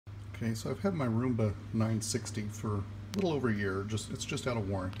Okay, so I've had my Roomba 960 for a little over a year. It's just out of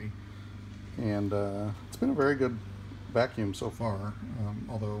warranty, and it's been a very good vacuum so far.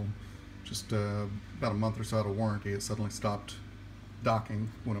 Although just about a month or so out of warranty, it suddenly stopped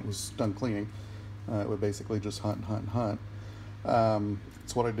docking when it was done cleaning. It would basically just hunt and hunt and hunt.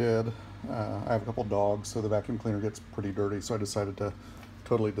 That's what I did. I have a couple dogs, so the vacuum cleaner gets pretty dirty, so I decided to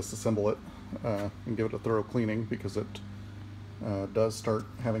totally disassemble it and give it a thorough cleaning, because it does start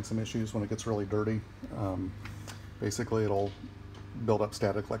having some issues when it gets really dirty. Basically, it'll build up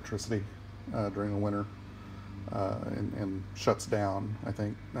static electricity during the winter and shuts down. I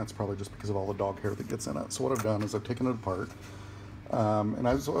think that's probably just because of all the dog hair that gets in it. So what I've done is I've taken it apart, and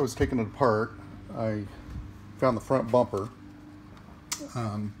as I was taking it apart, I found the front bumper,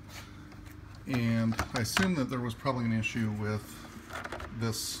 and I assumed that there was probably an issue with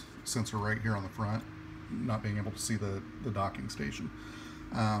this sensor right here on the front not being able to see the docking station.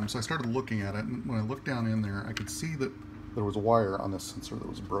 So I started looking at it, and when I looked down in there, I could see that there was a wire on this sensor that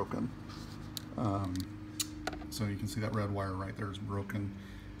was broken. So you can see that red wire right there is broken.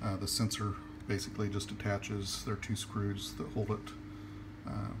 The sensor basically just attaches. There are two screws that hold it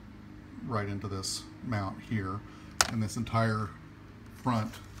right into this mount here, and this entire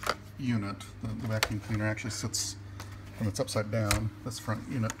front unit, the vacuum cleaner actually sits, when it's upside down, this front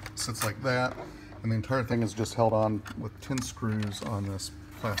unit sits like that, and the entire thing is just held on with 10 screws on this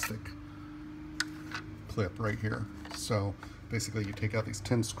plastic clip right here. So basically you take out these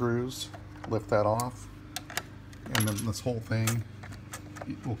 10 screws, lift that off, and then this whole thing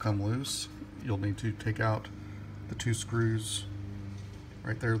will come loose. You'll need to take out the 2 screws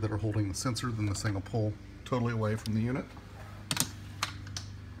right there that are holding the sensor, then this thing will pull totally away from the unit.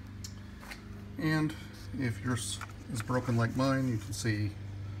 And if yours is broken like mine, you can see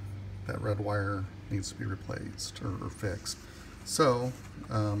that red wire needs to be replaced or fixed. So,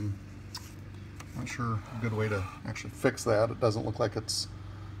 not sure a good way to actually fix that. It doesn't look like it's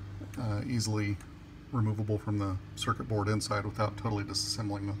easily removable from the circuit board inside without totally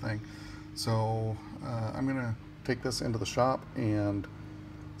disassembling the thing. So I'm gonna take this into the shop and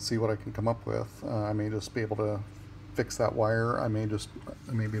see what I can come up with. I may just be able to fix that wire. I may be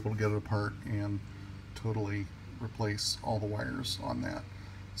able to get it apart and totally replace all the wires on that.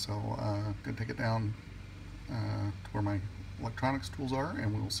 So I'm gonna take it down to where my electronics tools are,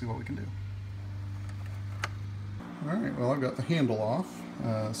 and we will see what we can do. Alright, well, I've got the handle off.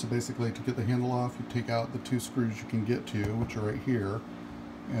 So basically, to get the handle off, you take out the 2 screws you can get to, which are right here,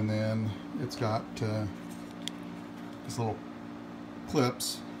 and then it's got these little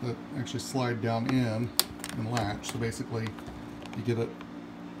clips that actually slide down in and latch. So basically, you get it,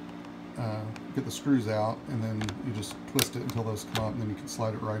 get the screws out, and then you just twist it until those come up, and then you can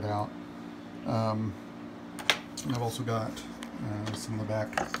slide it right out. And I've also got some of the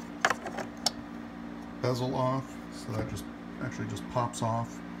back bezel off, so that just actually just pops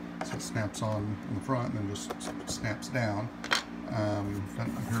off. So it snaps on in the front and then just snaps down.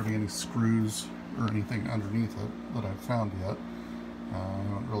 Don't appear to be any screws or anything underneath it that I've found yet. I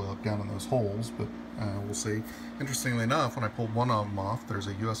haven't really looked down in those holes, but we'll see. Interestingly enough, when I pulled one of them off, there's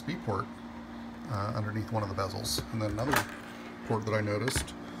a USB port underneath one of the bezels. And then another port that I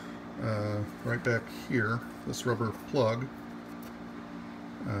noticed right back here, this rubber plug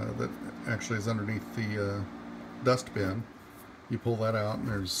that actually is underneath the dust bin. You pull that out, and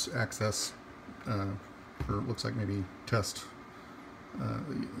there's access for, it looks like maybe test,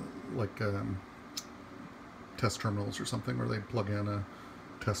 test terminals or something, where they plug in a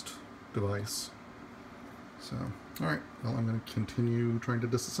test device. So, alright, well, I'm going to continue trying to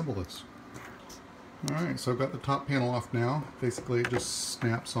disassemble this. Alright, so I've got the top panel off now. Basically, it just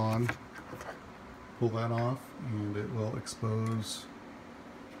snaps on. Pull that off, and it will expose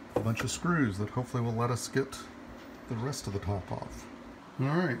a bunch of screws that hopefully will let us get the rest of the top off.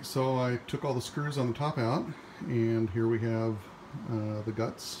 Alright, so I took all the screws on the top out, and here we have the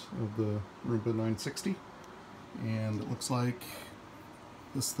guts of the Roomba 960, and it looks like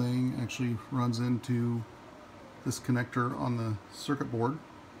this thing actually runs into this connector on the circuit board.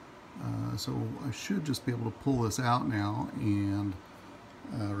 So I should just be able to pull this out now and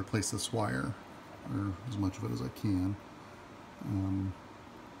replace this wire, or as much of it as I can.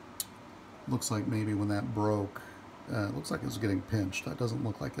 Looks like maybe when that broke, it looks like it was getting pinched. That doesn't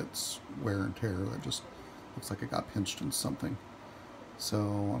look like it's wear and tear. That just looks like it got pinched in something. So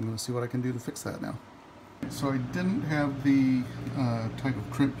I'm going to see what I can do to fix that now. So I didn't have the type of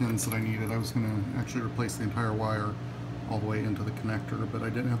crimp pins that I needed. I was going to actually replace the entire wire all the way into the connector, but I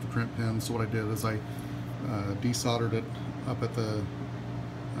didn't have the crimp pins. So what I did is I desoldered it up at the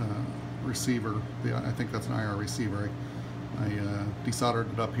receiver. I think that's an IR receiver. I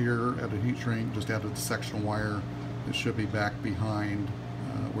desoldered it up here at a heat shrink, just added the sectional wire. It should be back behind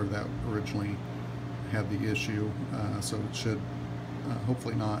where that originally had the issue, so it should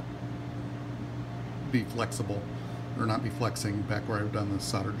hopefully not be flexible, or not be flexing back where I've done the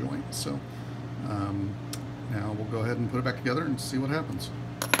solder joint. So now we'll go ahead and put it back together and see what happens.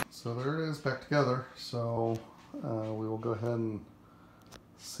 So there it is, back together. So we will go ahead and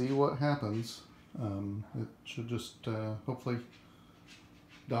see what happens. It should just hopefully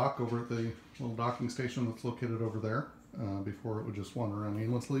dock over at the little docking station that's located over there. Before it would just wander around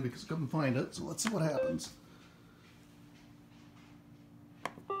aimlessly because I couldn't find it. So let's see what happens.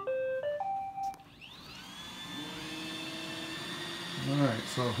 Alright,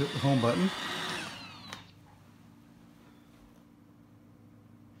 so I'll hit the home button.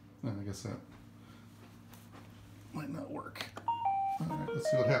 I guess that might not work. Alright,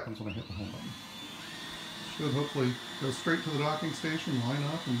 let's see what happens when I hit the home button. Should hopefully go straight to the docking station, line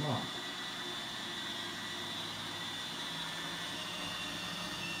up, and dock.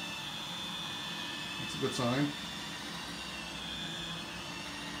 That's a good sign.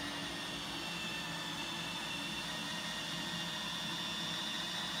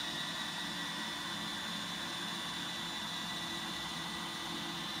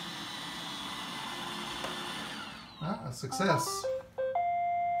 A success.